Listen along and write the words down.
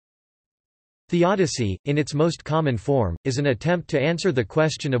Theodicy, in its most common form, is an attempt to answer the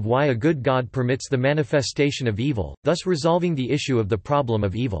question of why a good God permits the manifestation of evil, thus resolving the issue of the problem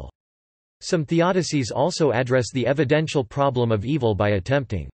of evil. Some theodicies also address the evidential problem of evil by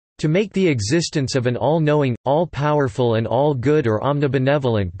attempting to make the existence of an all-knowing, all-powerful and all-good or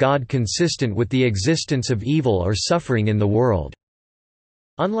omnibenevolent God consistent with the existence of evil or suffering in the world.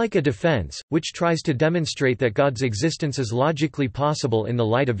 Unlike a defense, which tries to demonstrate that God's existence is logically possible in the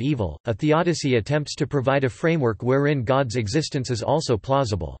light of evil, a theodicy attempts to provide a framework wherein God's existence is also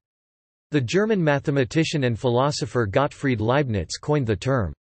plausible. The German mathematician and philosopher Gottfried Leibniz coined the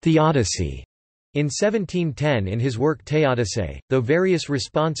term theodicy in 1710 in his work Theodicy, though various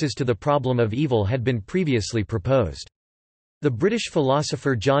responses to the problem of evil had been previously proposed. The British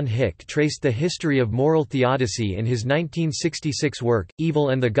philosopher John Hick traced the history of moral theodicy in his 1966 work, Evil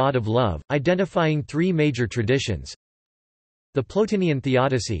and the God of Love, identifying three major traditions. The Plotinian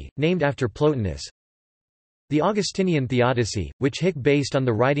theodicy, named after Plotinus. The Augustinian theodicy, which Hick based on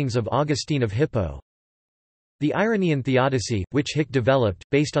the writings of Augustine of Hippo. The Irenaean theodicy, which Hick developed,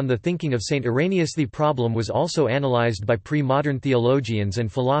 based on the thinking of Saint Irenaeus. The problem was also analyzed by pre-modern theologians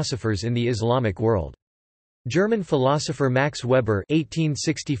and philosophers in the Islamic world. German philosopher Max Weber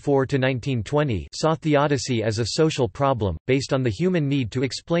 (1864–1920) saw theodicy as a social problem, based on the human need to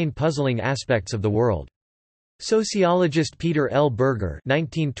explain puzzling aspects of the world. Sociologist Peter L. Berger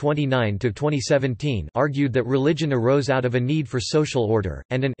 (1929–2017) argued that religion arose out of a need for social order,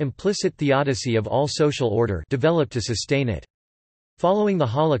 and an implicit theodicy of all social order developed to sustain it. Following the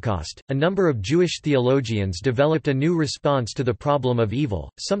Holocaust, a number of Jewish theologians developed a new response to the problem of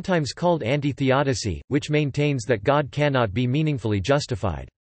evil, sometimes called anti-theodicy, which maintains that God cannot be meaningfully justified.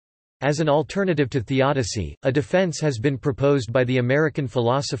 As an alternative to theodicy, a defense has been proposed by the American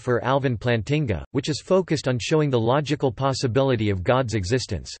philosopher Alvin Plantinga, which is focused on showing the logical possibility of God's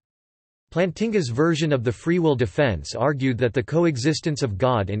existence. Plantinga's version of the free will defense argued that the coexistence of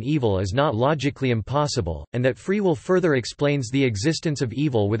God and evil is not logically impossible, and that free will further explains the existence of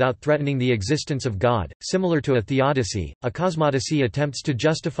evil without threatening the existence of God. Similar to a theodicy, a cosmodicy attempts to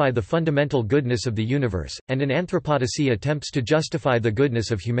justify the fundamental goodness of the universe, and an anthropodicy attempts to justify the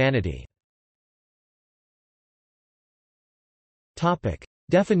goodness of humanity. Topic: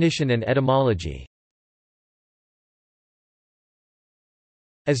 Definition and etymology.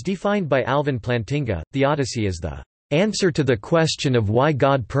 As defined by Alvin Plantinga, theodicy is the answer to the question of why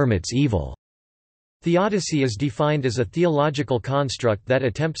God permits evil. Theodicy is defined as a theological construct that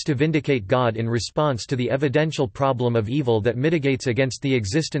attempts to vindicate God in response to the evidential problem of evil that mitigates against the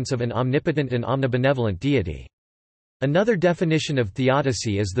existence of an omnipotent and omnibenevolent deity. Another definition of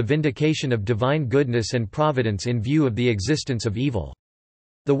theodicy is the vindication of divine goodness and providence in view of the existence of evil.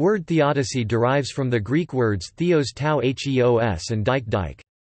 The word theodicy derives from the Greek words theos tau heos and dike dike.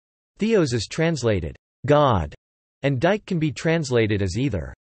 Theos is translated God, and dike can be translated as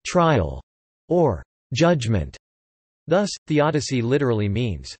either trial or judgment. Thus, theodicy literally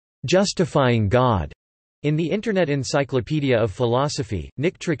means justifying God. In the Internet Encyclopedia of Philosophy,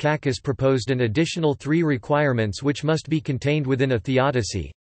 Nick Trakakis proposed an additional 3 requirements which must be contained within a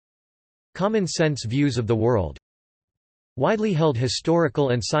theodicy. Common sense views of the world. Widely held historical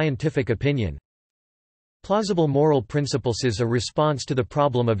and scientific opinion. Plausible moral principles. As a response to the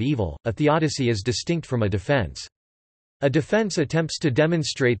problem of evil, a theodicy is distinct from a defense. A defense attempts to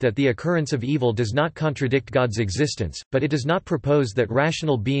demonstrate that the occurrence of evil does not contradict God's existence, but it does not propose that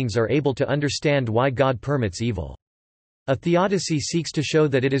rational beings are able to understand why God permits evil. A theodicy seeks to show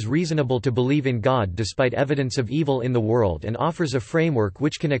that it is reasonable to believe in God despite evidence of evil in the world and offers a framework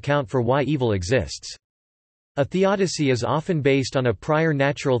which can account for why evil exists. A theodicy is often based on a prior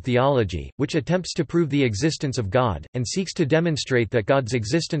natural theology, which attempts to prove the existence of God, and seeks to demonstrate that God's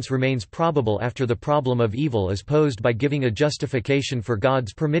existence remains probable after the problem of evil is posed by giving a justification for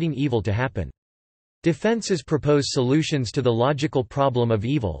God's permitting evil to happen. Defenses propose solutions to the logical problem of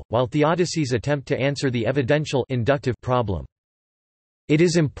evil, while theodicies attempt to answer the evidential inductive problem. It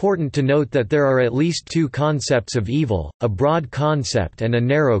is important to note that there are at least 2 concepts of evil, a broad concept and a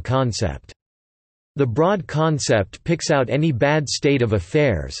narrow concept. The broad concept picks out any bad state of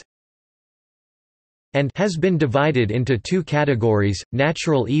affairs and has been divided into 2 categories,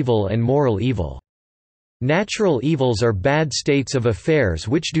 natural evil and moral evil. Natural evils are bad states of affairs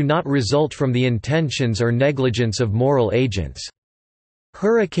which do not result from the intentions or negligence of moral agents.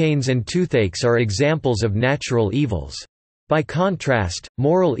 Hurricanes and toothaches are examples of natural evils. By contrast,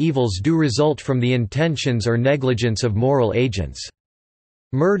 moral evils do result from the intentions or negligence of moral agents.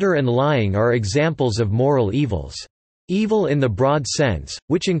 Murder and lying are examples of moral evils. Evil in the broad sense,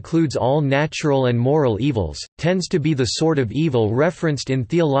 which includes all natural and moral evils, tends to be the sort of evil referenced in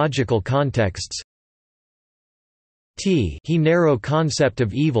theological contexts. He narrow concept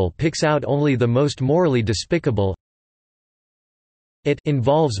of evil picks out only the most morally despicable. It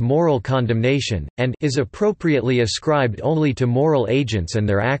involves moral condemnation, and is appropriately ascribed only to moral agents and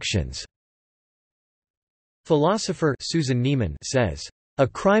their actions. Philosopher Susan Neiman says, "A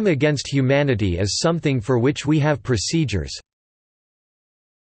crime against humanity is something for which we have procedures,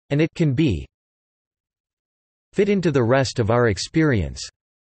 and it can be fit into the rest of our experience.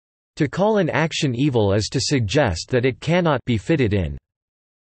 To call an action evil is to suggest that it cannot be fitted in."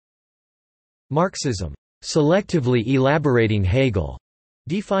 Marxism, selectively elaborating Hegel,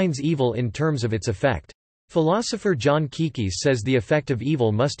 defines evil in terms of its effect. Philosopher John Kekes says the effect of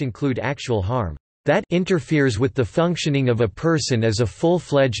evil must include actual harm that interferes with the functioning of a person as a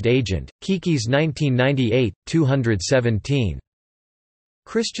full-fledged agent. Kekes 1998, 217.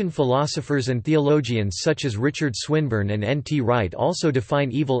 Christian philosophers and theologians such as Richard Swinburne and N. T. Wright also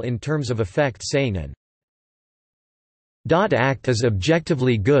define evil in terms of effect, saying an act is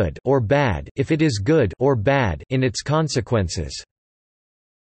objectively good or bad if it is good or bad in its consequences.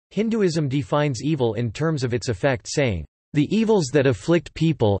 Hinduism defines evil in terms of its effect, saying, "The evils that afflict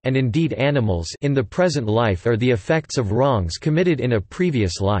people and indeed animals in the present life are the effects of wrongs committed in a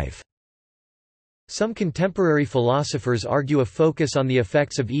previous life." Some contemporary philosophers argue a focus on the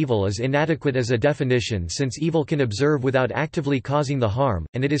effects of evil is inadequate as a definition, since evil can observe without actively causing the harm,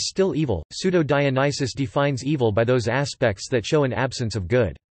 and it is still evil. Pseudo-Dionysius defines evil by those aspects that show an absence of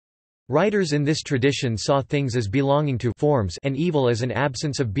good. Writers in this tradition saw things as belonging to forms and evil as an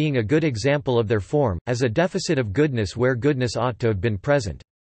absence of being a good example of their form, as a deficit of goodness where goodness ought to have been present.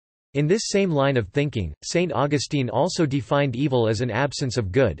 In this same line of thinking, St. Augustine also defined evil as an absence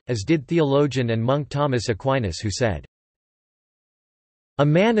of good, as did theologian and monk Thomas Aquinas, who said, "A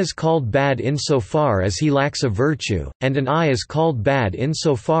man is called bad insofar as he lacks a virtue, and an eye is called bad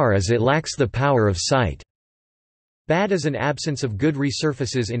insofar as it lacks the power of sight." Bad as an absence of good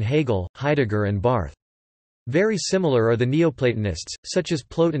resurfaces in Hegel, Heidegger and Barth. Very similar are the Neoplatonists, such as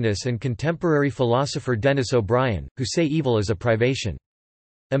Plotinus and contemporary philosopher Denis O'Brien, who say evil is a privation.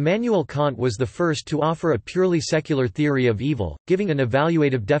 Immanuel Kant was the first to offer a purely secular theory of evil, giving an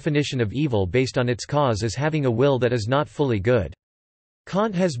evaluative definition of evil based on its cause as having a will that is not fully good.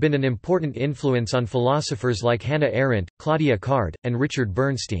 Kant has been an important influence on philosophers like Hannah Arendt, Claudia Card, and Richard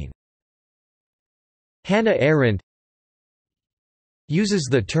Bernstein. Hannah Arendt uses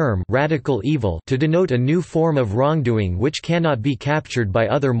the term radical evil to denote a new form of wrongdoing which cannot be captured by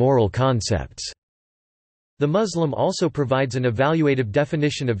other moral concepts. The Muslim also provides an evaluative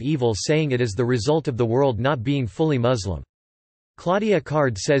definition of evil, saying it is the result of the world not being fully Muslim. Claudia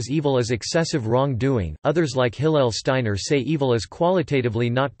Card says evil is excessive wrongdoing. Others like Hillel Steiner say evil is qualitatively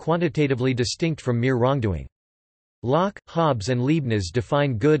not quantitatively distinct from mere wrongdoing. Locke, Hobbes and Leibniz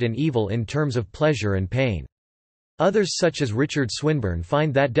define good and evil in terms of pleasure and pain. Others such as Richard Swinburne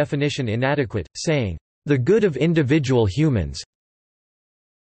find that definition inadequate, saying, "The good of individual humans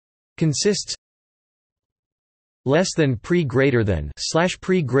consists less than pre greater than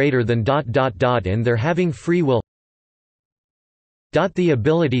in their having free will the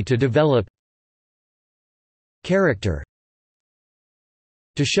ability to develop character,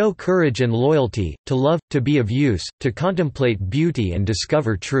 to show courage and loyalty, to love, to be of use, to contemplate beauty and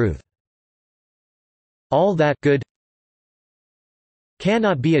discover truth. All that good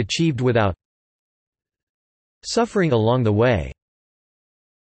cannot be achieved without suffering along the way."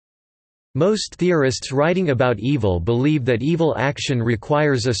 Most theorists writing about evil believe that evil action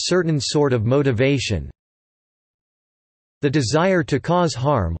requires a certain sort of motivation, the desire to cause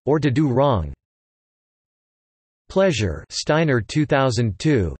harm, or to do wrong. Pleasure Steiner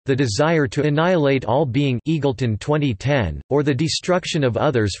 2002, the desire to annihilate all being Eagleton 2010, or the destruction of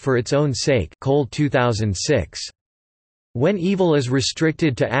others for its own sake Cole 2006. When evil is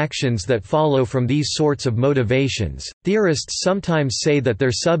restricted to actions that follow from these sorts of motivations, theorists sometimes say that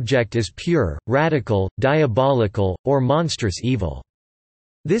their subject is pure, radical, diabolical, or monstrous evil.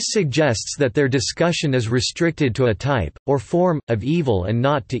 This suggests that their discussion is restricted to a type, or form, of evil and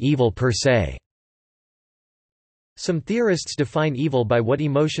not to evil per se. Some theorists define evil by what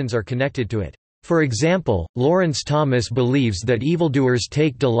emotions are connected to it. For example, Lawrence Thomas believes that evildoers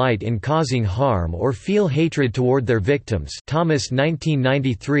take delight in causing harm or feel hatred toward their victims. Thomas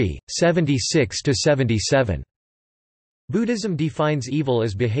 1993, 76–77. Buddhism defines evil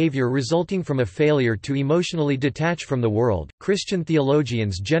as behavior resulting from a failure to emotionally detach from the world. Christian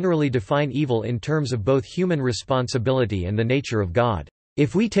theologians generally define evil in terms of both human responsibility and the nature of God.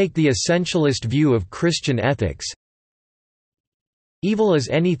 If we take the essentialist view of Christian ethics, Evil is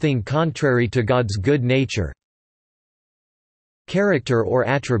anything contrary to God's good nature, character or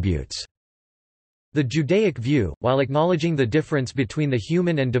attributes. The Judaic view, while acknowledging the difference between the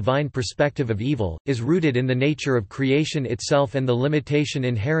human and divine perspective of evil, is rooted in the nature of creation itself and the limitation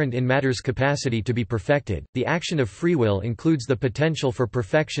inherent in matter's capacity to be perfected. The action of free will includes the potential for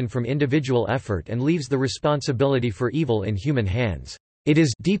perfection from individual effort and leaves the responsibility for evil in human hands. It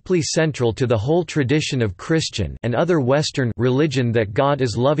is deeply central to the whole tradition of Christian and other Western religion that God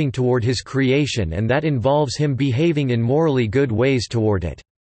is loving toward his creation and that involves him behaving in morally good ways toward it.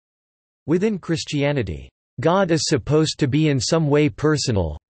 Within Christianity, God is supposed to be in some way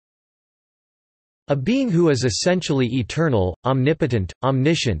personal, a being who is essentially eternal, omnipotent,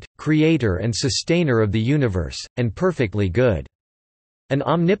 omniscient, creator and sustainer of the universe, and perfectly good. An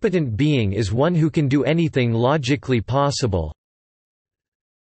omnipotent being is one who can do anything logically possible.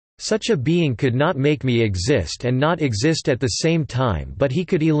 Such a being could not make me exist and not exist at the same time, but he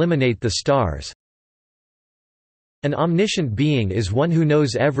could eliminate the stars. An omniscient being is one who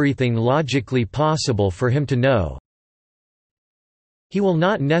knows everything logically possible for him to know. He will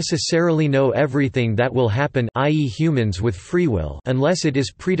not necessarily know everything that will happen, i.e. humans with free will, unless it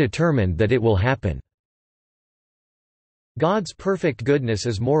is predetermined that it will happen. God's perfect goodness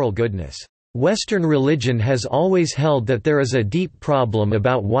is moral goodness. Western religion has always held that there is a deep problem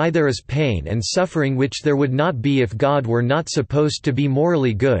about why there is pain and suffering which there would not be if God were not supposed to be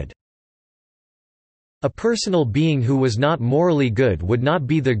morally good. A personal being who was not morally good would not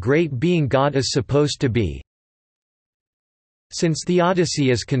be the great being God is supposed to be. Since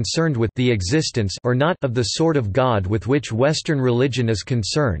Theodicy is concerned with the existence or not of the sort of God with which Western religion is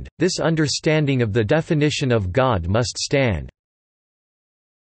concerned, this understanding of the definition of God must stand.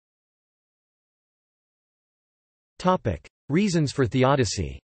 Reasons for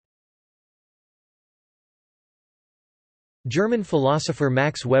theodicy. German philosopher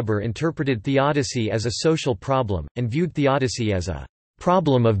Max Weber interpreted theodicy as a social problem, and viewed theodicy as a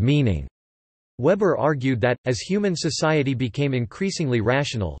problem of meaning. Weber argued that, as human society became increasingly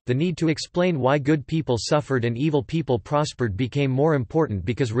rational, the need to explain why good people suffered and evil people prospered became more important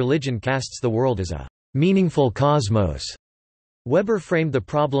because religion casts the world as a meaningful cosmos. Weber framed the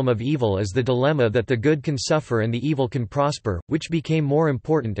problem of evil as the dilemma that the good can suffer and the evil can prosper, which became more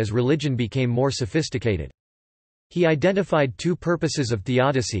important as religion became more sophisticated. He identified two purposes of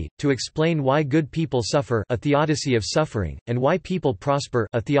theodicy: to explain why good people suffer, a theodicy of suffering, and why people prosper,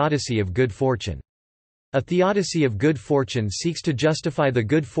 a theodicy of good fortune. A theodicy of good fortune seeks to justify the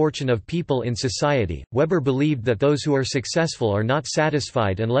good fortune of people in society. Weber believed that those who are successful are not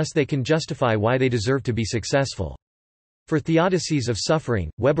satisfied unless they can justify why they deserve to be successful. For theodicies of suffering,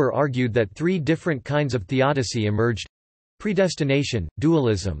 Weber argued that three different kinds of theodicy emerged: predestination,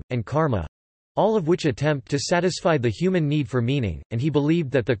 dualism, and karma, all of which attempt to satisfy the human need for meaning, and he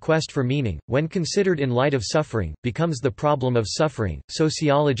believed that the quest for meaning, when considered in light of suffering, becomes the problem of suffering.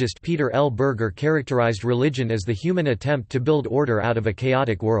 Sociologist Peter L. Berger characterized religion as the human attempt to build order out of a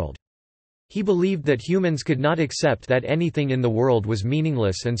chaotic world. He believed that humans could not accept that anything in the world was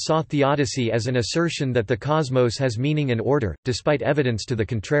meaningless and saw theodicy as an assertion that the cosmos has meaning and order, despite evidence to the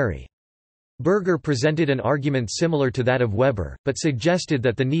contrary. Berger presented an argument similar to that of Weber, but suggested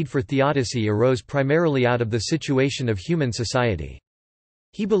that the need for theodicy arose primarily out of the situation of human society.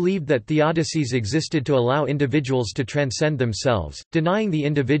 He believed that theodicies existed to allow individuals to transcend themselves, denying the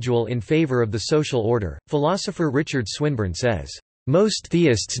individual in favor of the social order. Philosopher Richard Swinburne says, "Most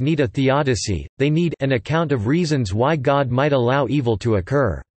theists need a theodicy, they need an account of reasons why God might allow evil to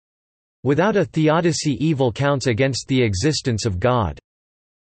occur. Without a theodicy, evil counts against the existence of God."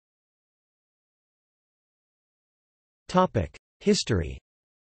 History.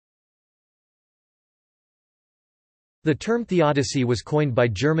 The term theodicy was coined by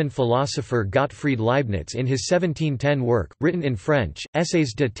German philosopher Gottfried Leibniz in his 1710 work, written in French,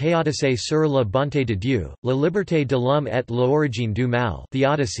 Essays de théodice sur la bonté de Dieu, la liberté de l'homme et l'origine du mal,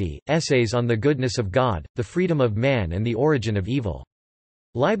 Theodicy, Essays on the Goodness of God, the Freedom of Man and the Origin of Evil.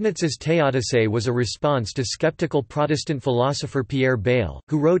 Leibniz's Theodicy was a response to skeptical Protestant philosopher Pierre Bayle,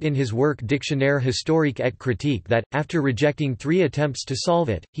 who wrote in his work Dictionnaire historique et critique that, after rejecting 3 attempts to solve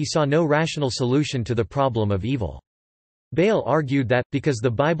it, he saw no rational solution to the problem of evil. Bayle argued that, because the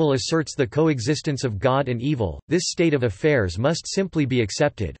Bible asserts the coexistence of God and evil, this state of affairs must simply be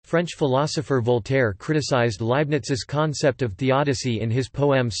accepted. French philosopher Voltaire criticized Leibniz's concept of theodicy in his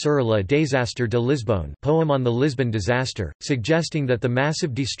poème Sur le désastre de Lisbonne, poem on the Lisbon disaster, suggesting that the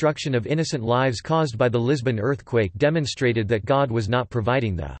massive destruction of innocent lives caused by the Lisbon earthquake demonstrated that God was not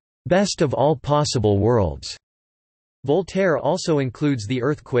providing the best of all possible worlds. Voltaire also includes the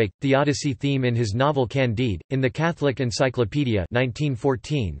earthquake, Theodicy theme in his novel Candide. In the Catholic Encyclopedia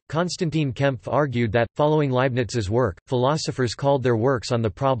 1914, Konstantin Kempf argued that, following Leibniz's work, philosophers called their works on the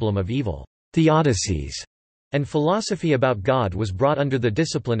problem of evil theodicies, and philosophy about God was brought under the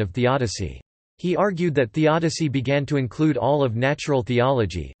discipline of theodicy. He argued that theodicy began to include all of natural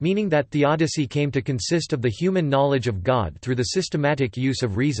theology, meaning that theodicy came to consist of the human knowledge of God through the systematic use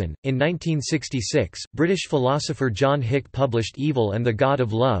of reason. In 1966, British philosopher John Hick published Evil and the God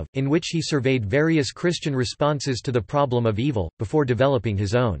of Love, in which he surveyed various Christian responses to the problem of evil, before developing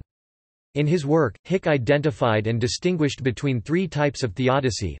his own. In his work, Hick identified and distinguished between three types of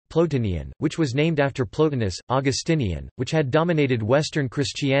theodicy: Plotinian, which was named after Plotinus; Augustinian, which had dominated Western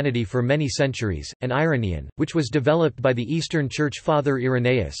Christianity for many centuries; and Irenaean, which was developed by the Eastern Church Father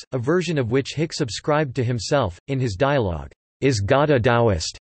Irenaeus, a version of which Hick subscribed to himself. In his dialogue, "Is God a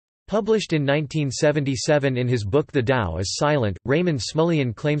Taoist?" published in 1977 in his book The Tao is Silent, Raymond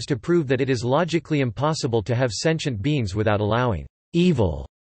Smullyan claims to prove that it is logically impossible to have sentient beings without allowing evil,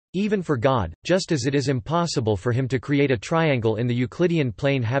 even for God, just as it is impossible for him to create a triangle in the Euclidean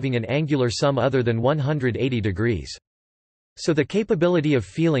plane having an angular sum other than 180 degrees. So the capability of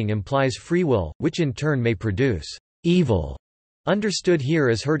feeling implies free will, which in turn may produce evil, understood here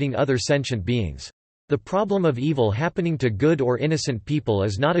as hurting other sentient beings. The problem of evil happening to good or innocent people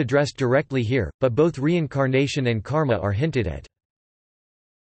is not addressed directly here, but both reincarnation and karma are hinted at.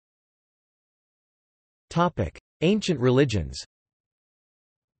 Ancient religions.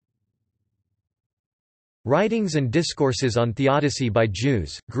 Writings and discourses on theodicy by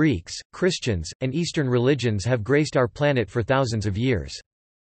Jews, Greeks, Christians, and Eastern religions have graced our planet for thousands of years.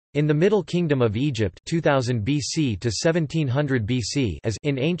 In the Middle Kingdom of Egypt 2000 BC to 1700 BC as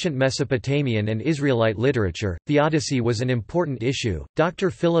in ancient Mesopotamian and Israelite literature, theodicy was an important issue. Dr.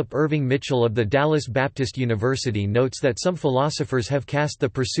 Philip Irving Mitchell of the Dallas Baptist University notes that some philosophers have cast the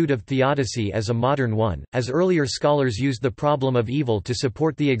pursuit of theodicy as a modern one, as earlier scholars used the problem of evil to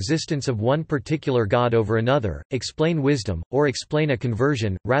support the existence of one particular god over another, explain wisdom, or explain a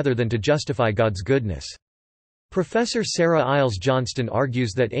conversion, rather than to justify God's goodness. Professor Sarah Iles Johnston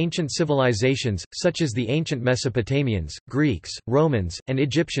argues that ancient civilizations, such as the ancient Mesopotamians, Greeks, Romans, and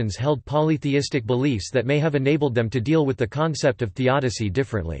Egyptians held polytheistic beliefs that may have enabled them to deal with the concept of theodicy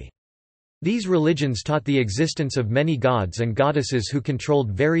differently. These religions taught the existence of many gods and goddesses who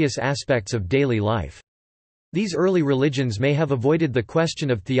controlled various aspects of daily life. These early religions may have avoided the question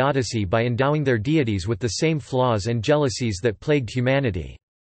of theodicy by endowing their deities with the same flaws and jealousies that plagued humanity.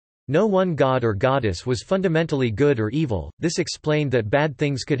 No one god or goddess was fundamentally good or evil. This explained that bad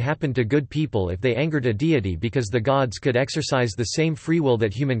things could happen to good people if they angered a deity because the gods could exercise the same free will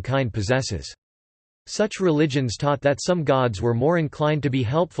that humankind possesses. Such religions taught that some gods were more inclined to be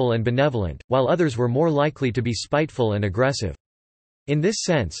helpful and benevolent, while others were more likely to be spiteful and aggressive. In this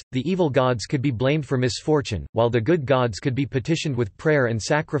sense, the evil gods could be blamed for misfortune, while the good gods could be petitioned with prayer and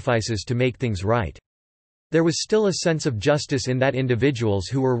sacrifices to make things right. There was still a sense of justice in that individuals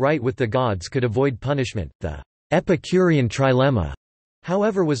who were right with the gods could avoid punishment. The Epicurean trilemma,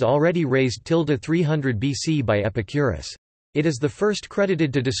 however, was already raised 300 BC by Epicurus. It is the first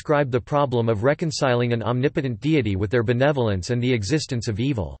credited to describe the problem of reconciling an omnipotent deity with their benevolence and the existence of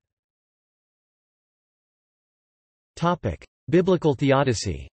evil. Biblical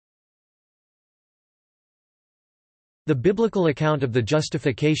theodicy. The biblical account of the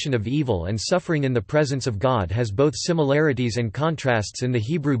justification of evil and suffering in the presence of God has both similarities and contrasts in the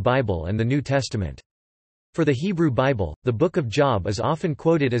Hebrew Bible and the New Testament. For the Hebrew Bible, the Book of Job is often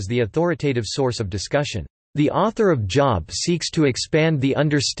quoted as the authoritative source of discussion. The author of Job seeks to expand the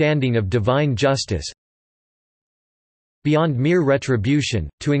understanding of divine justice beyond mere retribution,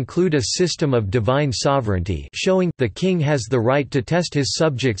 to include a system of divine sovereignty, showing the king has the right to test his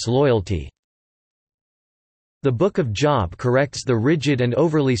subjects' loyalty. The Book of Job corrects the rigid and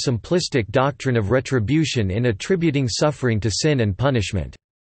overly simplistic doctrine of retribution in attributing suffering to sin and punishment.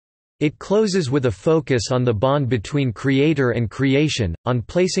 It closes with a focus on the bond between creator and creation, on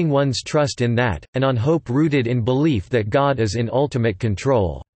placing one's trust in that, and on hope rooted in belief that God is in ultimate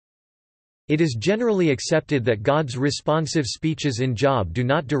control. It is generally accepted that God's responsive speeches in Job do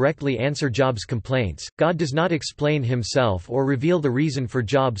not directly answer Job's complaints. God does not explain himself or reveal the reason for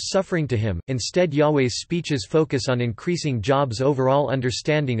Job's suffering to him, instead Yahweh's speeches focus on increasing Job's overall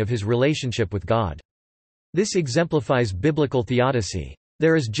understanding of his relationship with God. This exemplifies biblical theodicy.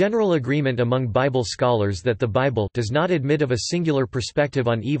 There is general agreement among Bible scholars that the Bible does not admit of a singular perspective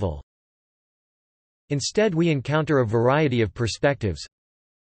on evil. Instead we encounter a variety of perspectives.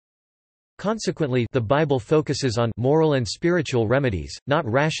 Consequently, the Bible focuses on moral and spiritual remedies, not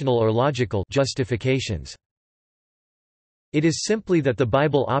rational or logical justifications. It is simply that the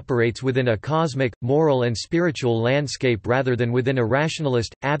Bible operates within a cosmic, moral and spiritual landscape rather than within a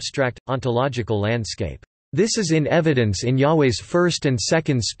rationalist, abstract, ontological landscape. This is in evidence in Yahweh's first and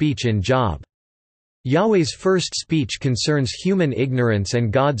second speech in Job. Yahweh's first speech concerns human ignorance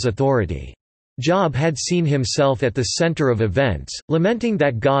and God's authority. Job had seen himself at the center of events, lamenting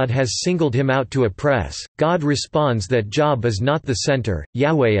that God has singled him out to oppress. God responds that Job is not the center,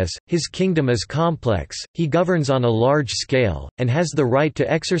 Yahweh is, his kingdom is complex, he governs on a large scale, and has the right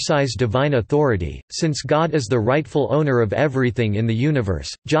to exercise divine authority. Since God is the rightful owner of everything in the universe,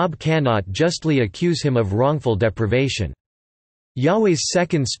 Job cannot justly accuse him of wrongful deprivation. Yahweh's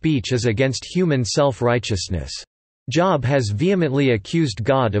second speech is against human self-righteousness. Job has vehemently accused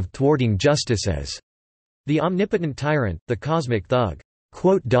God of thwarting justice as the omnipotent tyrant, the cosmic thug.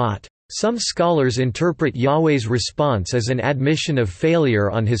 Some scholars interpret Yahweh's response as an admission of failure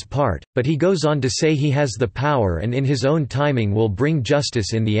on his part, but he goes on to say he has the power and in his own timing will bring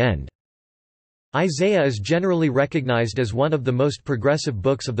justice in the end. Isaiah is generally recognized as one of the most progressive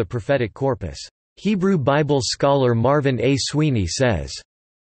books of the prophetic corpus. Hebrew Bible scholar Marvin A. Sweeney says,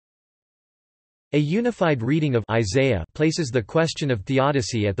 a unified reading of Isaiah places the question of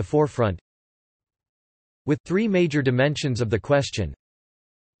theodicy at the forefront, with three major dimensions of the question: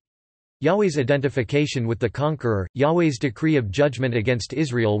 Yahweh's identification with the conqueror, Yahweh's decree of judgment against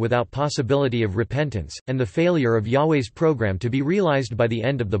Israel without possibility of repentance, and the failure of Yahweh's program to be realized by the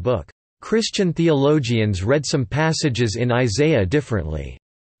end of the book. Christian theologians read some passages in Isaiah differently.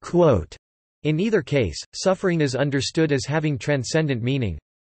 Quote, in either case, suffering is understood as having transcendent meaning.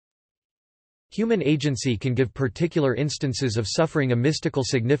 Human agency can give particular instances of suffering a mystical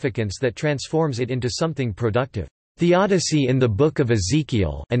significance that transforms it into something productive. Theodicy in the Book of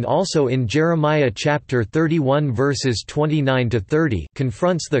Ezekiel and also in Jeremiah chapter 31 verses 29 to 30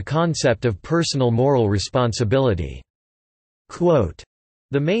 confronts the concept of personal moral responsibility. Quote,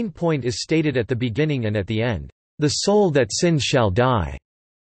 the main point is stated at the beginning and at the end. The soul that sins shall die,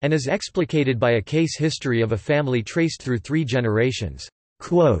 and is explicated by a case history of a family traced through 3 generations.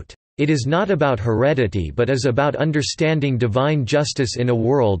 Quote, it is not about heredity but is about understanding divine justice in a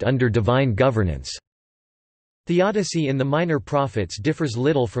world under divine governance. Theodicy in the Minor Prophets differs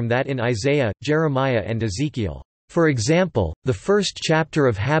little from that in Isaiah, Jeremiah and Ezekiel. For example, the first chapter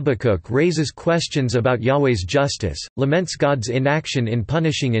of Habakkuk raises questions about Yahweh's justice, laments God's inaction in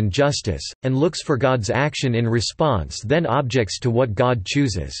punishing injustice, and looks for God's action in response, then objects to what God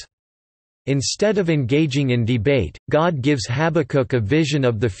chooses. Instead of engaging in debate, God gives Habakkuk a vision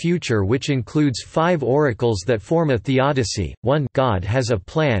of the future which includes 5 oracles that form a theodicy. 1. God has a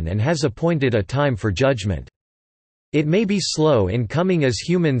plan and has appointed a time for judgment. It may be slow in coming as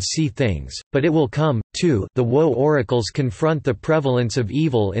humans see things, but it will come. 2. The woe oracles confront the prevalence of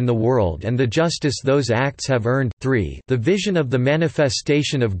evil in the world and the justice those acts have earned. 3. The vision of the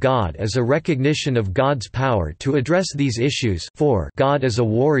manifestation of God as a recognition of God's power to address these issues. 4. God as a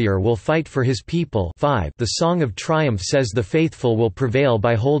warrior will fight for his people. 5. The song of triumph says the faithful will prevail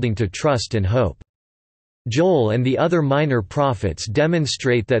by holding to trust and hope. Joel and the other minor prophets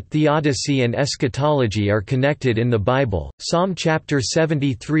demonstrate that theodicy and eschatology are connected in the Bible. Psalm chapter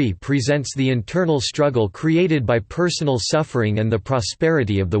 73 presents the internal struggle created by personal suffering and the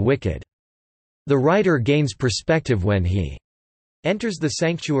prosperity of the wicked. The writer gains perspective when he enters the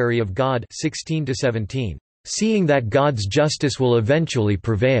sanctuary of God 16–17, seeing that God's justice will eventually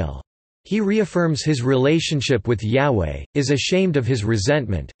prevail. He reaffirms his relationship with Yahweh, is ashamed of his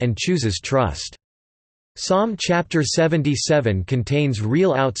resentment, and chooses trust. Psalm chapter 77 contains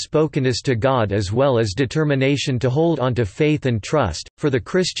real outspokenness to God as well as determination to hold on to faith and trust. For the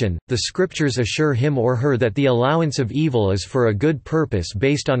Christian, the scriptures assure him or her that the allowance of evil is for a good purpose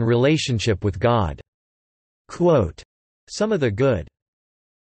based on relationship with God. Quote, some of the good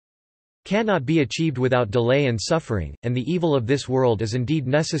cannot be achieved without delay and suffering, and the evil of this world is indeed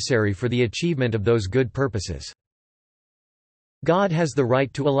necessary for the achievement of those good purposes. God has the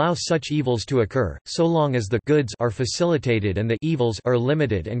right to allow such evils to occur, so long as the goods are facilitated and the evils are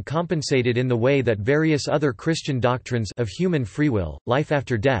limited and compensated in the way that various other Christian doctrines of human free will, life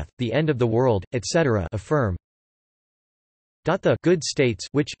after death, the end of the world, etc. affirm. The good states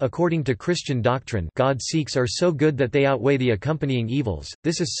which, according to Christian doctrine, God seeks are so good that they outweigh the accompanying evils.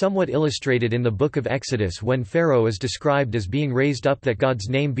 This is somewhat illustrated in the book of Exodus when Pharaoh is described as being raised up that God's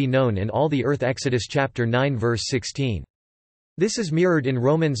name be known in all the earth. Exodus chapter 9 verse 16. This is mirrored in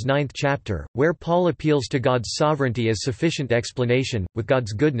Romans 9th chapter, where Paul appeals to God's sovereignty as sufficient explanation, with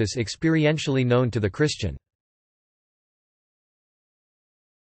God's goodness experientially known to the Christian.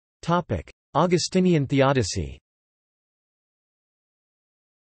 Topic: Augustinian theodicy.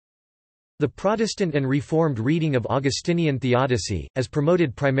 The Protestant and Reformed reading of Augustinian theodicy, as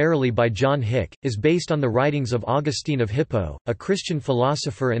promoted primarily by John Hick, is based on the writings of Augustine of Hippo, a Christian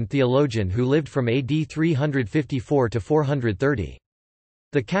philosopher and theologian who lived from AD 354 to 430.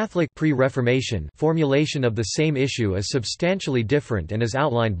 The Catholic pre-Reformation formulation of the same issue is substantially different and is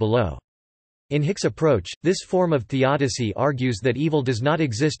outlined below. In Hick's approach, this form of theodicy argues that evil does not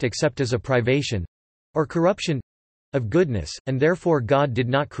exist except as a privation—or corruption—of goodness, and therefore God did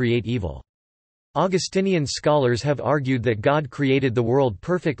not create evil. Augustinian scholars have argued that God created the world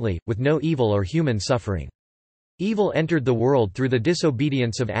perfectly, with no evil or human suffering. Evil entered the world through the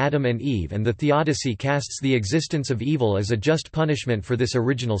disobedience of Adam and Eve, and the Theodicy casts the existence of evil as a just punishment for this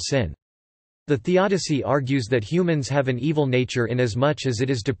original sin. The Theodicy argues that humans have an evil nature inasmuch as it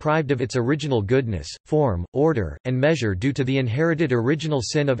is deprived of its original goodness, form, order, and measure due to the inherited original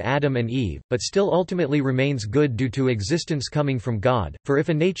sin of Adam and Eve, but still ultimately remains good due to existence coming from God, for if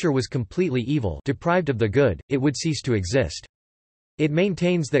a nature was completely evil, deprived of the good, it would cease to exist. It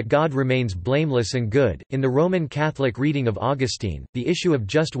maintains that God remains blameless and good. In the Roman Catholic reading of Augustine, the issue of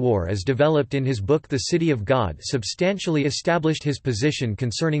just war as developed in his book The City of God substantially established his position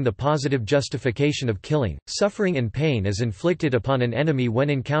concerning the positive justification of killing, suffering and pain as inflicted upon an enemy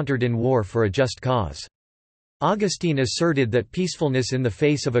when encountered in war for a just cause. Augustine asserted that peacefulness in the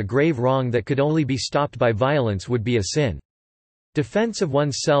face of a grave wrong that could only be stopped by violence would be a sin. Defense of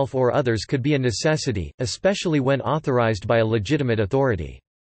oneself or others could be a necessity, especially when authorized by a legitimate authority.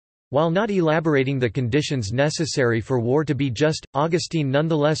 While not elaborating the conditions necessary for war to be just, Augustine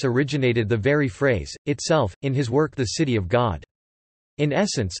nonetheless originated the very phrase, itself, in his work The City of God. In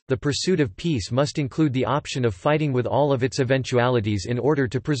essence, the pursuit of peace must include the option of fighting with all of its eventualities in order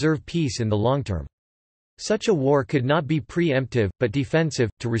to preserve peace in the long term. Such a war could not be preemptive, but defensive,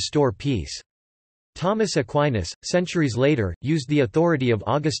 to restore peace. Thomas Aquinas, centuries later, used the authority of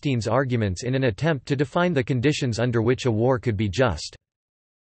Augustine's arguments in an attempt to define the conditions under which a war could be just.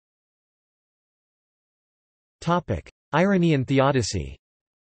 Irenaean theodicy.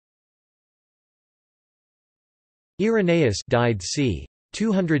 Irenaeus died c.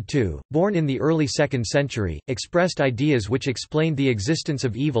 202, born in the early 2nd century, expressed ideas which explained the existence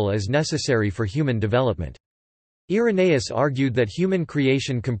of evil as necessary for human development. Irenaeus argued that human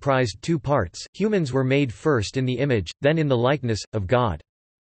creation comprised two parts: humans were made first in the image, then in the likeness, of God.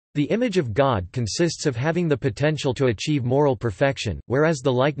 The image of God consists of having the potential to achieve moral perfection, whereas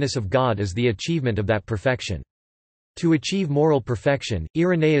the likeness of God is the achievement of that perfection. To achieve moral perfection,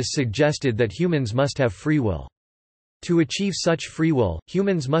 Irenaeus suggested that humans must have free will. To achieve such free will,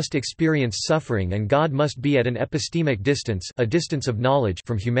 humans must experience suffering and God must be at an epistemic distance, a distance of knowledge,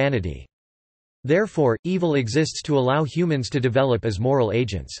 from humanity. Therefore, evil exists to allow humans to develop as moral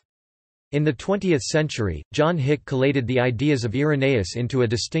agents. In the 20th century, John Hick collated the ideas of Irenaeus into a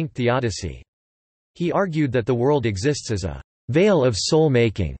distinct theodicy. He argued that the world exists as a veil of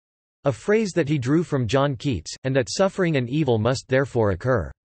soul-making, a phrase that he drew from John Keats, and that suffering and evil must therefore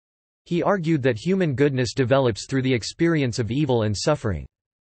occur. He argued that human goodness develops through the experience of evil and suffering.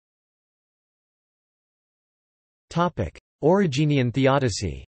 Origenian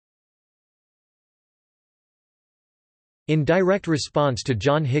theodicy. In direct response to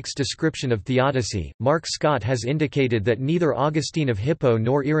John Hick's description of theodicy, Mark Scott has indicated that neither Augustine of Hippo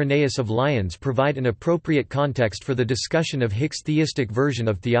nor Irenaeus of Lyons provide an appropriate context for the discussion of Hick's theistic version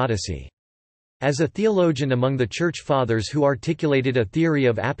of theodicy. As a theologian among the Church Fathers who articulated a theory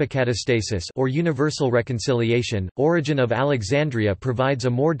of apokatastasis or universal reconciliation, Origen of Alexandria provides a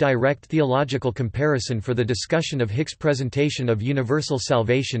more direct theological comparison for the discussion of Hick's presentation of universal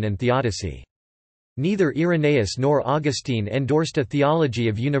salvation and theodicy. Neither Irenaeus nor Augustine endorsed a theology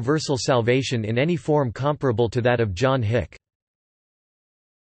of universal salvation in any form comparable to that of John Hick.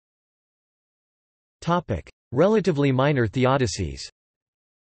 Relatively minor theodicies.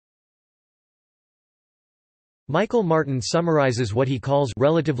 Michael Martin summarizes what he calls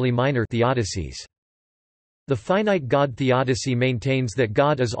relatively minor theodicies. The finite God theodicy maintains that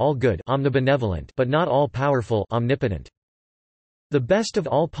God is all-good, omnibenevolent, but not all-powerful, omnipotent. The best of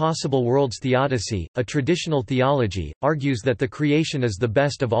all possible worlds theodicy, a traditional theology, argues that the creation is the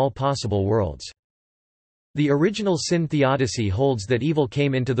best of all possible worlds. The original sin theodicy holds that evil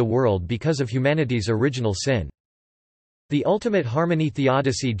came into the world because of humanity's original sin. The ultimate harmony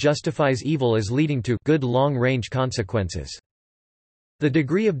theodicy justifies evil as leading to good long-range consequences. The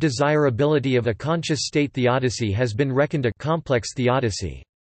degree of desirability of a conscious state theodicy has been reckoned a complex theodicy.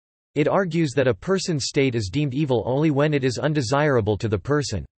 It argues that a person's state is deemed evil only when it is undesirable to the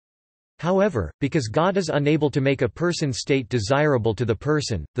person. However, because God is unable to make a person's state desirable to the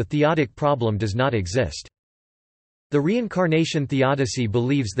person, the theodic problem does not exist. The reincarnation theodicy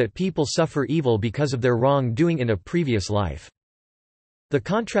believes that people suffer evil because of their wrong-doing in a previous life. The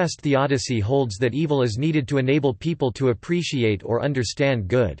contrast theodicy holds that evil is needed to enable people to appreciate or understand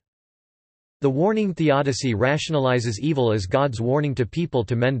good. The warning theodicy rationalizes evil as God's warning to people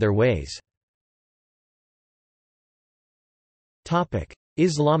to mend their ways.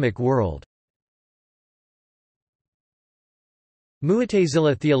 Islamic world.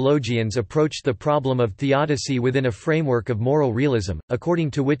 Mu'tazila theologians approached the problem of theodicy within a framework of moral realism, according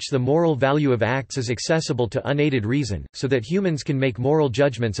to which the moral value of acts is accessible to unaided reason, so that humans can make moral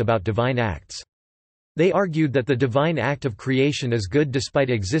judgments about divine acts. They argued that the divine act of creation is good despite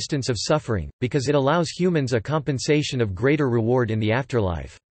existence of suffering, because it allows humans a compensation of greater reward in the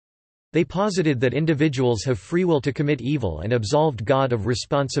afterlife. They posited that individuals have free will to commit evil and absolved God of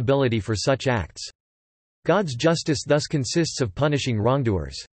responsibility for such acts. God's justice thus consists of punishing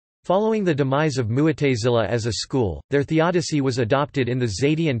wrongdoers. Following the demise of Mu'tazila as a school, their theodicy was adopted in the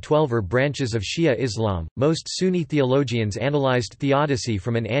Zaydi and Twelver branches of Shia Islam. Most Sunni theologians analyzed theodicy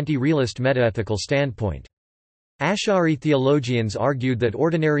from an anti-realist metaethical standpoint. Ash'ari theologians argued that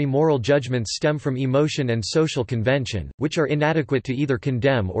ordinary moral judgments stem from emotion and social convention, which are inadequate to either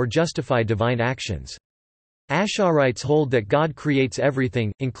condemn or justify divine actions. Ash'arites hold that God creates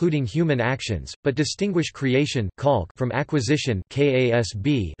everything, including human actions, but distinguish creation from acquisition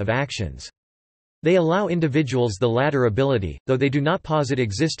of actions. They allow individuals the latter ability, though they do not posit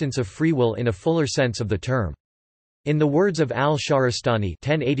existence of free will in a fuller sense of the term. In the words of al-Shahrastani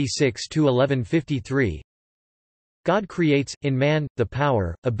 (1086–1153), God creates, in man, the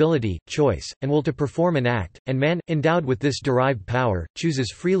power, ability, choice, and will to perform an act, and man, endowed with this derived power,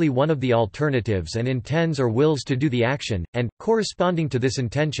 chooses freely one of the alternatives and intends or wills to do the action, and, corresponding to this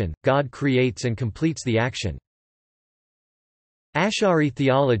intention, God creates and completes the action. Ash'ari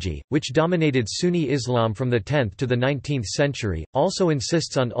theology, which dominated Sunni Islam from the 10th to the 19th century, also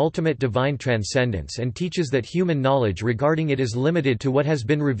insists on ultimate divine transcendence and teaches that human knowledge regarding it is limited to what has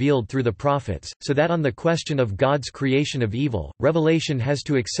been revealed through the prophets, so that on the question of God's creation of evil, revelation has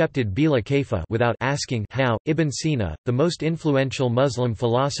to accepted bila kayfa without asking how. Ibn Sina, the most influential Muslim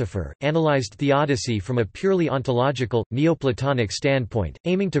philosopher, analyzed theodicy from a purely ontological, Neoplatonic standpoint,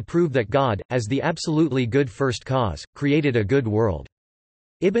 aiming to prove that God, as the absolutely good first cause, created a good world.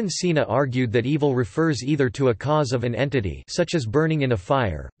 Ibn Sina argued that evil refers either to a cause of an entity such as burning in a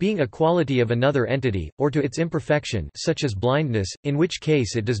fire, being a quality of another entity, or to its imperfection such as blindness, in which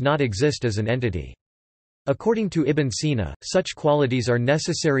case it does not exist as an entity. According to Ibn Sina, such qualities are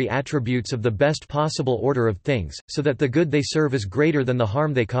necessary attributes of the best possible order of things, so that the good they serve is greater than the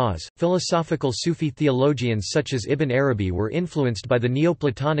harm they cause. Philosophical Sufi theologians such as Ibn Arabi were influenced by the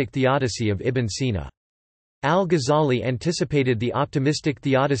Neoplatonic theodicy of Ibn Sina. Al-Ghazali anticipated the optimistic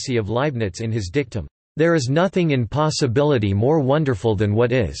theodicy of Leibniz in his dictum, "There is nothing in possibility more wonderful than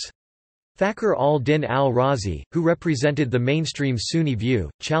what is." Fakhr al-Din al-Razi, who represented the mainstream Sunni view,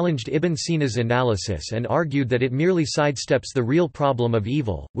 challenged Ibn Sina's analysis and argued that it merely sidesteps the real problem of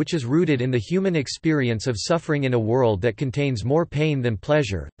evil, which is rooted in the human experience of suffering in a world that contains more pain than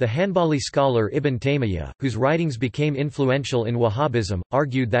pleasure. The Hanbali scholar Ibn Taymiyyah, whose writings became influential in Wahhabism,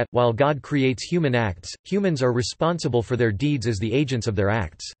 argued that, while God creates human acts, humans are responsible for their deeds as the agents of their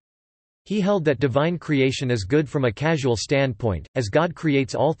acts. He held that divine creation is good from a causal standpoint, as God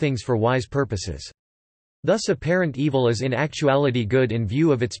creates all things for wise purposes. Thus apparent evil is in actuality good in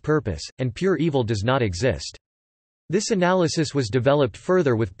view of its purpose, and pure evil does not exist. This analysis was developed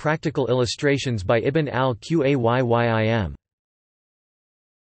further with practical illustrations by Ibn al-Qayyim.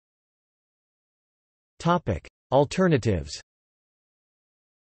 Alternatives.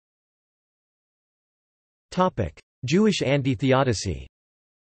 Jewish anti-theodicy.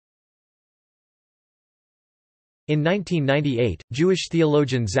 In 1998, Jewish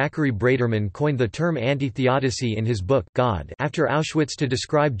theologian Zachary Braderman coined the term anti-theodicy in his book God After Auschwitz to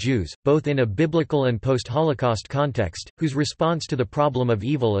describe Jews, both in a biblical and post-Holocaust context, whose response to the problem of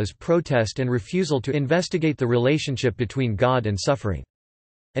evil is protest and refusal to investigate the relationship between God and suffering.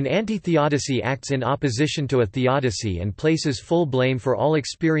 An anti-theodicy acts in opposition to a theodicy and places full blame for all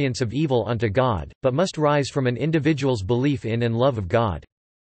experience of evil onto God, but must rise from an individual's belief in and love of God.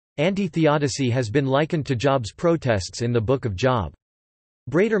 Anti-theodicy has been likened to Job's protests in the Book of Job.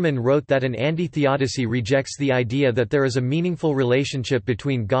 Braderman wrote that an anti-theodicy rejects the idea that there is a meaningful relationship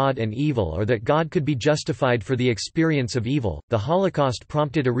between God and evil or that God could be justified for the experience of evil. The Holocaust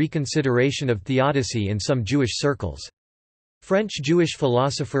prompted a reconsideration of theodicy in some Jewish circles. French Jewish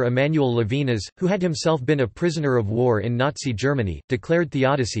philosopher Emmanuel Levinas, who had himself been a prisoner of war in Nazi Germany, declared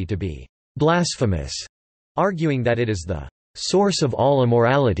theodicy to be blasphemous, arguing that it is the source of all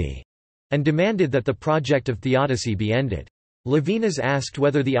immorality. and demanded that the project of theodicy be ended. Levinas asked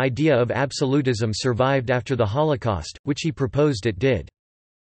whether the idea of absolutism survived after the Holocaust, which he proposed it did.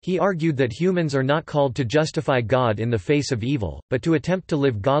 He argued that humans are not called to justify God in the face of evil, but to attempt to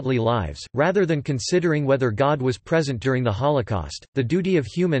live godly lives. Rather than considering whether God was present during the Holocaust, the duty of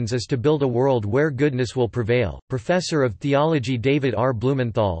humans is to build a world where goodness will prevail. Professor of theology David R.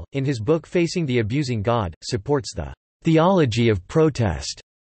 Blumenthal, in his book Facing the Abusing God, supports the theology of protest,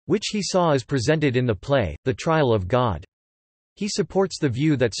 which he saw as presented in the play, The Trial of God. He supports the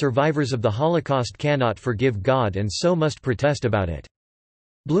view that survivors of the Holocaust cannot forgive God and so must protest about it.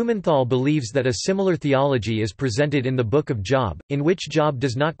 Blumenthal believes that a similar theology is presented in the Book of Job, in which Job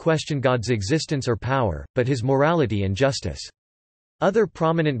does not question God's existence or power, but his morality and justice. Other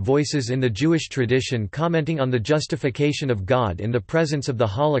prominent voices in the Jewish tradition commenting on the justification of God in the presence of the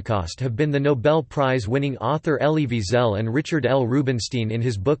Holocaust have been the Nobel Prize-winning author Elie Wiesel and Richard L. Rubinstein in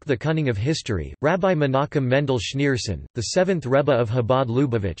his book The Cunning of History. Rabbi Menachem Mendel Schneerson, the seventh Rebbe of Chabad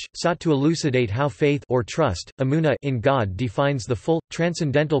Lubavitch, sought to elucidate how faith or trust, emunah, in God defines the full,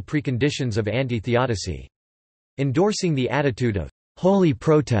 transcendental preconditions of anti-theodicy. Endorsing the attitude of holy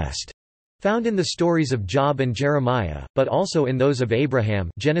protest found in the stories of Job and Jeremiah, but also in those of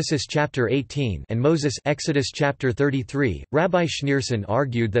Abraham Genesis chapter 18 and Moses Exodus chapter 33, Rabbi Schneerson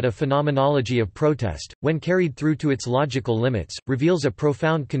argued that a phenomenology of protest, when carried through to its logical limits, reveals a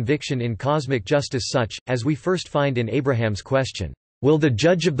profound conviction in cosmic justice such, as we first find in Abraham's question, "Will the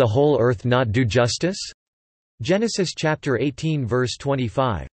judge of the whole earth not do justice?" Genesis chapter 18 verse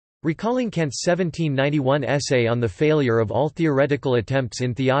 25. Recalling Kant's 1791 essay on the failure of all theoretical attempts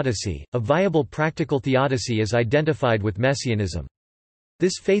in theodicy, a viable practical theodicy is identified with messianism.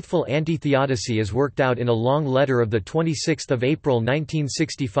 This faithful anti-theodicy is worked out in a long letter of 26 April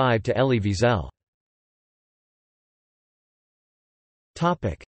 1965 to Elie Wiesel.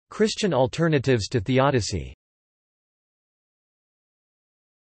 Christian alternatives to theodicy.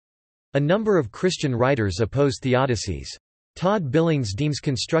 A number of Christian writers oppose theodicies. Todd Billings deems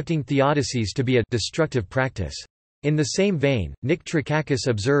constructing theodicies to be a destructive practice. In the same vein, Nick Trakakis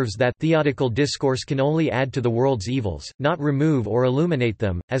observes that theodical discourse can only add to the world's evils, not remove or illuminate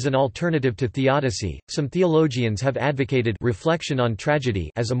them. As an alternative to theodicy, some theologians have advocated reflection on tragedy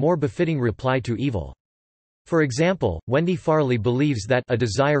as a more befitting reply to evil. For example, Wendy Farley believes that a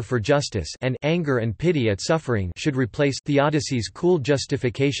desire for justice and anger and pity at suffering should replace theodicy's cool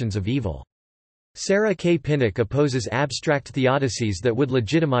justifications of evil. Sarah K. Pinnock opposes abstract theodicies that would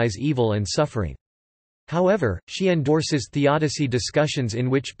legitimize evil and suffering. However, she endorses theodicy discussions in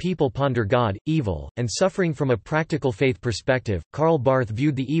which people ponder God, evil, and suffering from a practical faith perspective. Karl Barth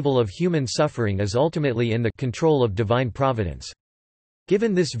viewed the evil of human suffering as ultimately in the control of divine providence.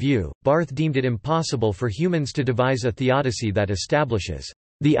 Given this view, Barth deemed it impossible for humans to devise a theodicy that establishes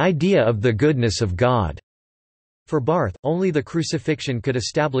the idea of the goodness of God. For Barth, only the crucifixion could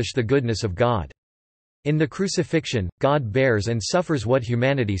establish the goodness of God. In the crucifixion, God bears and suffers what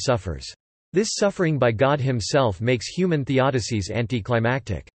humanity suffers. This suffering by God himself makes human theodicies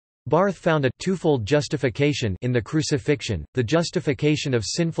anticlimactic. Barth found a twofold justification in the crucifixion, the justification of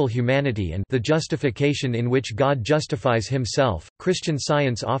sinful humanity and the justification in which God justifies himself. Christian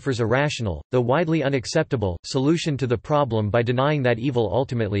Science offers a rational, though widely unacceptable, solution to the problem by denying that evil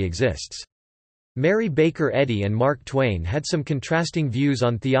ultimately exists. Mary Baker Eddy and Mark Twain had some contrasting views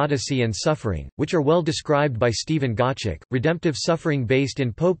on theodicy and suffering, which are well described by Stephen Gottschalk. Redemptive suffering based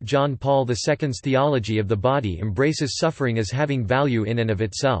in Pope John Paul II's theology of the body embraces suffering as having value in and of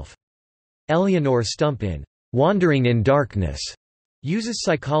itself. Eleanor Stump in Wandering in Darkness uses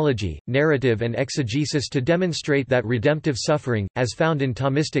psychology, narrative and exegesis to demonstrate that redemptive suffering, as found in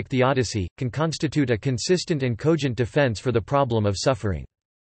Thomistic theodicy, can constitute a consistent and cogent defense for the problem of suffering.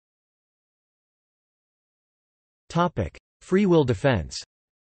 Free will defense.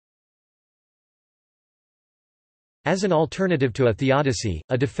 As an alternative to a theodicy,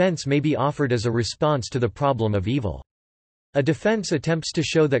 a defense may be offered as a response to the problem of evil. A defense attempts to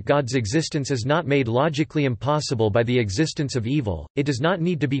show that God's existence is not made logically impossible by the existence of evil. It does not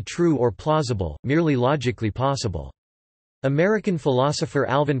need to be true or plausible, merely logically possible. American philosopher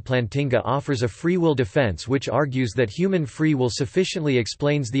Alvin Plantinga offers a free will defense which argues that human free will sufficiently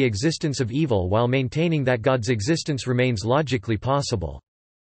explains the existence of evil while maintaining that God's existence remains logically possible.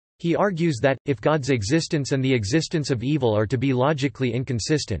 He argues that, if God's existence and the existence of evil are to be logically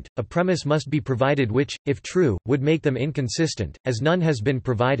inconsistent, a premise must be provided which, if true, would make them inconsistent. As none has been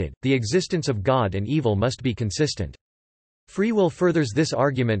provided, the existence of God and evil must be consistent. Free will furthers this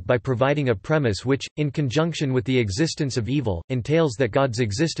argument by providing a premise which, in conjunction with the existence of evil, entails that God's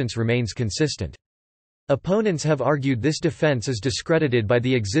existence remains consistent. Opponents have argued this defense is discredited by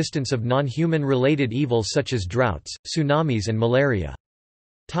the existence of non-human related evils such as droughts, tsunamis and malaria.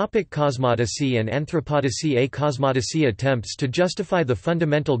 Cosmodicy and anthropodicy. A cosmodicy attempts to justify the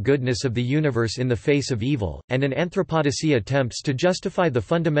fundamental goodness of the universe in the face of evil, and an anthropodicy attempts to justify the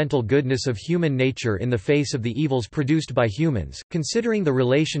fundamental goodness of human nature in the face of the evils produced by humans. Considering the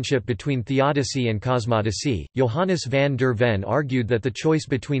relationship between theodicy and cosmodicy, Johannes van der Ven argued that the choice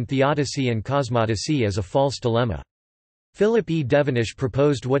between theodicy and cosmodicy is a false dilemma. Philip E. Devenish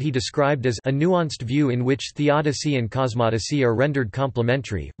proposed what he described as a nuanced view in which theodicy and cosmodicy are rendered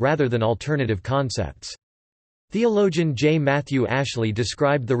complementary, rather than alternative concepts. Theologian J. Matthew Ashley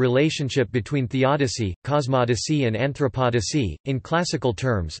described the relationship between theodicy, cosmodicy and anthropodicy. In classical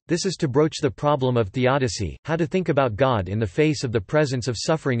terms, this is to broach the problem of theodicy, how to think about God in the face of the presence of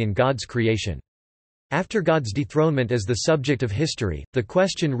suffering in God's creation. After God's dethronement as the subject of history, the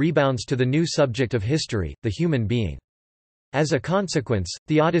question rebounds to the new subject of history, the human being. As a consequence,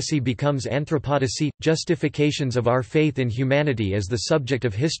 theodicy becomes anthropodicy, justifications of our faith in humanity as the subject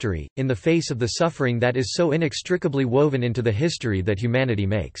of history, in the face of the suffering that is so inextricably woven into the history that humanity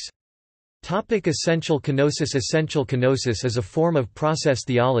makes. Essential kenosis. Essential kenosis is a form of process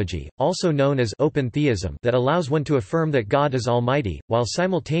theology, also known as open theism, that allows one to affirm that God is almighty, while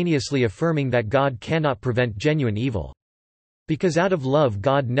simultaneously affirming that God cannot prevent genuine evil. Because out of love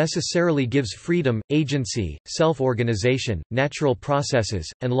God necessarily gives freedom, agency, self-organization, natural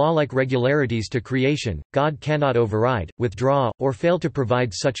processes, and law-like regularities to creation, God cannot override, withdraw, or fail to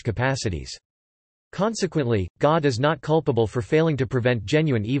provide such capacities. Consequently, God is not culpable for failing to prevent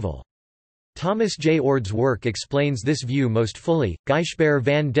genuine evil. Thomas J. Ord's work explains this view most fully. Gijsbert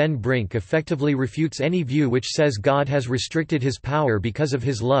van den Brink effectively refutes any view which says God has restricted his power because of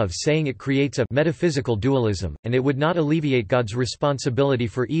his love, saying it creates a metaphysical dualism, and it would not alleviate God's responsibility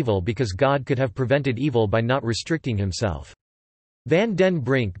for evil because God could have prevented evil by not restricting himself. Van den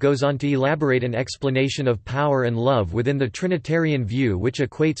Brink goes on to elaborate an explanation of power and love within the Trinitarian view, which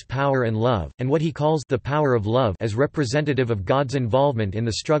equates power and love, and what he calls the power of love, as representative of God's involvement in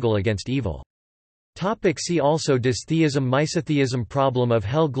the struggle against evil. See also Dystheism, Misotheism, Problem of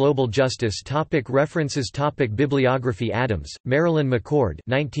Hell, Global Justice. References. Bibliography. Adams, Marilyn McCord,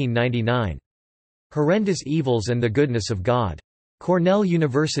 1999. Horrendous Evils and the Goodness of God. Cornell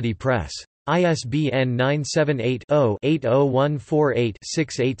University Press. ISBN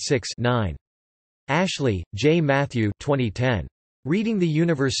 978-0-80148-686-9. Ashley, J. Matthew 2010. Reading the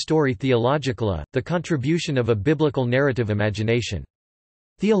Universe Story Theologically, The Contribution of a Biblical Narrative Imagination.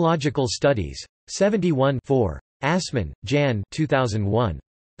 Theological Studies. 71 4. Assman, Jan 2001.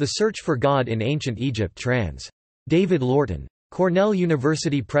 The Search for God in Ancient Egypt. Trans. David Lorton. Cornell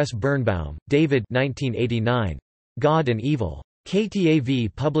University Press. Birnbaum, David 1989. God and Evil.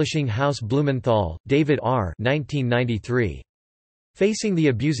 KTAV Publishing House. Blumenthal, David R. 1993. Facing the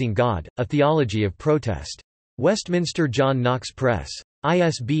Abusing God, A Theology of Protest. Westminster John Knox Press.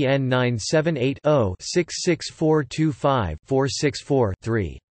 ISBN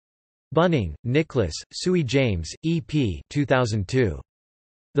 978-0-66425-464-3. Bunning, Nicholas, Suey James, E.P. 2002.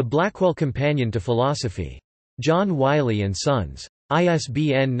 The Blackwell Companion to Philosophy. John Wiley & Sons.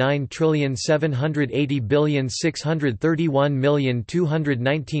 ISBN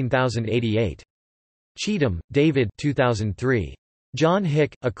 9780631219088. Cheatham, David 2003. John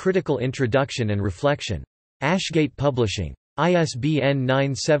Hick, A Critical Introduction and Reflection. Ashgate Publishing. ISBN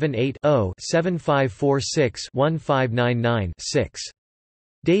 978-0-7546-1599-6.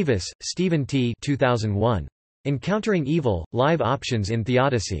 Davis, Stephen T. 2001. Encountering Evil, Live Options in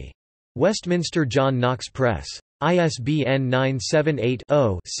Theodicy. Westminster John Knox Press. ISBN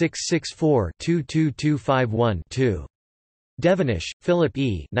 978-0-664-22251-2. Devenish, Philip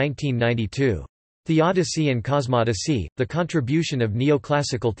E. 1992. Theodicy and Cosmodicy, The Contribution of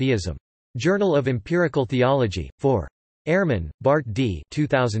Neoclassical Theism. Journal of Empirical Theology, 4. Ehrman, Bart D.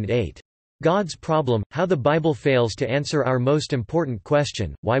 2008. God's Problem, How the Bible Fails to Answer Our Most Important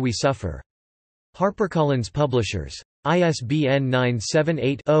Question, Why We Suffer. HarperCollins Publishers. ISBN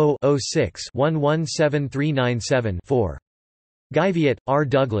 978-0-06-117397-4. Guyviet, R.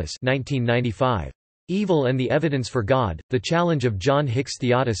 Douglas 1995. Evil and the Evidence for God, The Challenge of John Hick's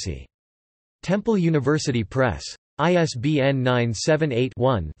Theodicy. Temple University Press. ISBN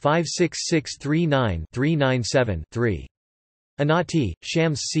 978-1-56639-397-3. Anati,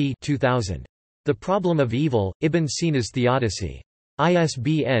 Shams C. 2000. The Problem of Evil, Ibn Sina's Theodicy.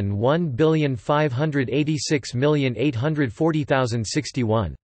 ISBN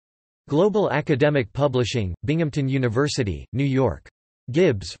 1586840061. Global Academic Publishing, Binghamton University, New York.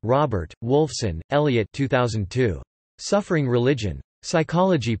 Gibbs, Robert, Wolfson, Elliot 2002. Suffering Religion.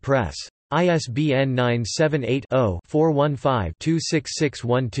 Psychology Press. ISBN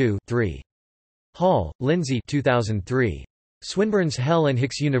 978-0-415-26612-3. Hall, Lindsay 2003. Swinburne's Hell and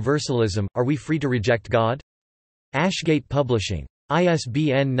Hick's Universalism, Are We Free to Reject God? Ashgate Publishing.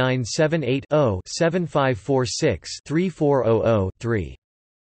 ISBN 978-0-7546-3400-3.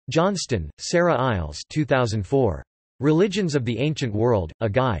 Johnston, Sarah Iles 2004. Religions of the Ancient World, A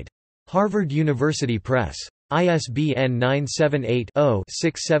Guide. Harvard University Press. ISBN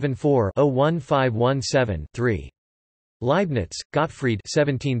 978-0-674-01517-3. Leibniz, Gottfried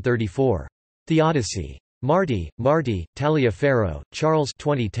 1734. Theodicy. Marty, Taliaferro, Charles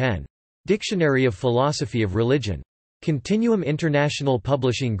 2010. Dictionary of Philosophy of Religion. Continuum International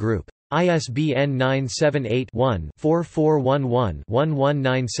Publishing Group. ISBN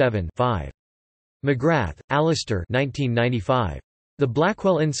 978-1-4411-1197-5. McGrath, Alistair 1995. The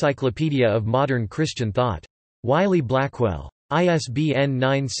Blackwell Encyclopedia of Modern Christian Thought. Wiley Blackwell. ISBN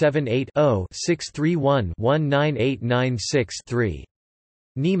 978-0-631-19896-3.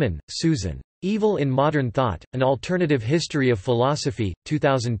 Neiman, Susan. Evil in Modern Thought, An Alternative History of Philosophy,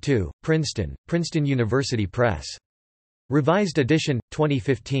 2002, Princeton University Press. Revised edition,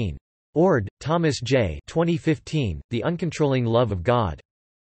 2015. Ord, Thomas J. 2015, The Uncontrolling Love of God.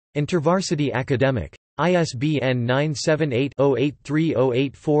 InterVarsity Academic. ISBN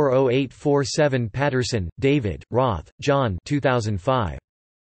 978-0830840847. Patterson, David, Roth, John 2005.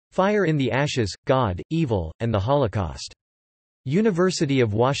 Fire in the Ashes, God, Evil, and the Holocaust. University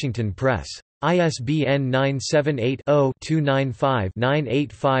of Washington Press. ISBN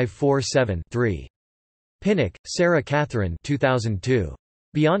 978-0-295-98547-3. Pinnock, Sarah Catherine 2002.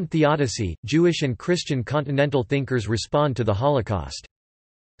 Beyond Theodicy, Jewish and Christian Continental Thinkers Respond to the Holocaust.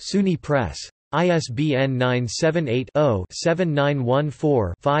 SUNY Press. ISBN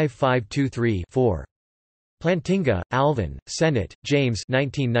 978-0-7914-5523-4. Plantinga, Alvin, Sennett, James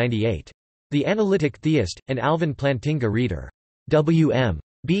 1998. The Analytic Theist, an Alvin Plantinga Reader. W.M.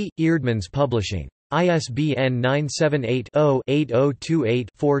 B. Eerdmans Publishing. ISBN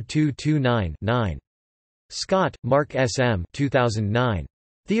 978-0-8028-4229-9. Scott, Mark S. M. 2009.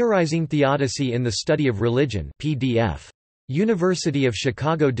 Theorizing Theodicy in the Study of Religion PDF. University of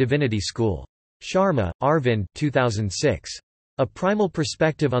Chicago Divinity School. Sharma, Arvind 2006. A Primal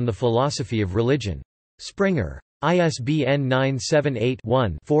Perspective on the Philosophy of Religion. Springer. ISBN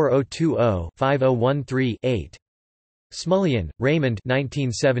 978-1-4020-5013-8. Smulyan, Raymond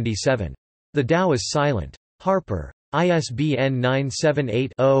 1977. The Tao is Silent. Harper. ISBN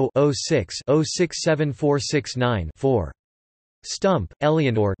 978-0-06-067469-4. Stump,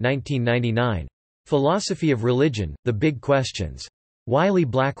 Eleanor 1999. Philosophy of Religion, The Big Questions. Wiley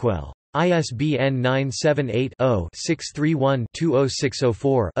Blackwell. ISBN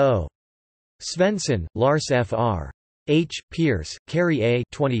 978-0-631-20604-0. Svensson, Lars F. R. H. Pierce, Carrie A.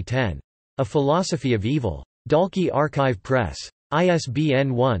 2010. A Philosophy of Evil. Dalkey Archive Press.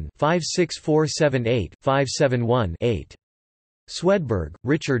 ISBN 1-56478-571-8. Swedberg,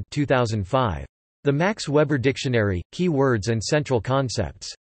 Richard 2005. The Max Weber Dictionary, Key Words and Central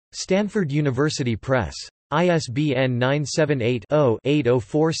Concepts. Stanford University Press. ISBN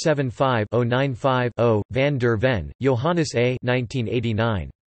 978-0-80475-095-0. Van der Ven, Johannes A.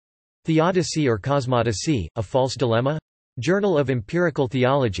 1989. Theodicy or Cosmodicy, A False Dilemma? Journal of Empirical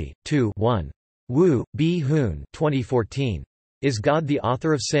Theology, 2 1. Wu, B. Hoon 2014. Is God the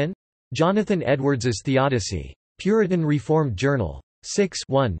Author of Sin? Jonathan Edwards's Theodicy. Puritan Reformed Journal. 6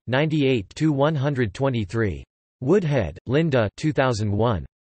 1, 98–123. Woodhead, Linda 2001.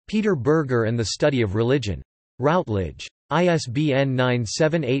 Peter Berger and the Study of Religion. Routledge. ISBN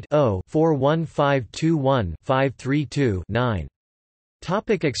 978-0-41521-532-9.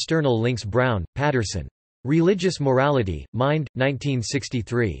 External links. Brown, Patterson. Religious Morality, Mind,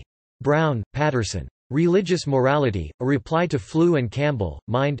 1963. Brown, Patterson. Religious Morality, A Reply to Flew and Campbell,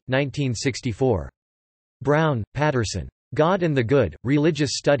 Mind, 1964. Brown, Patterson. God and the Good,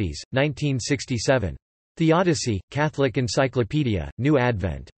 Religious Studies, 1967. Theodicy, Catholic Encyclopedia, New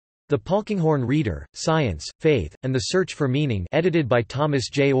Advent. The Polkinghorne Reader, Science, Faith, and the Search for Meaning, edited by Thomas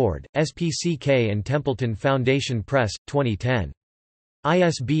J. Ord, SPCK and Templeton Foundation Press, 2010.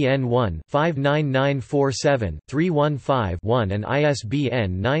 ISBN 1-59947-315-1 and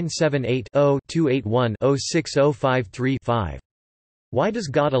ISBN 978-0-281-06053-5. Why Does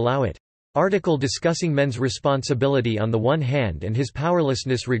God Allow It? Article discussing men's responsibility on the one hand and his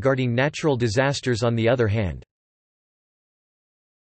powerlessness regarding natural disasters on the other hand.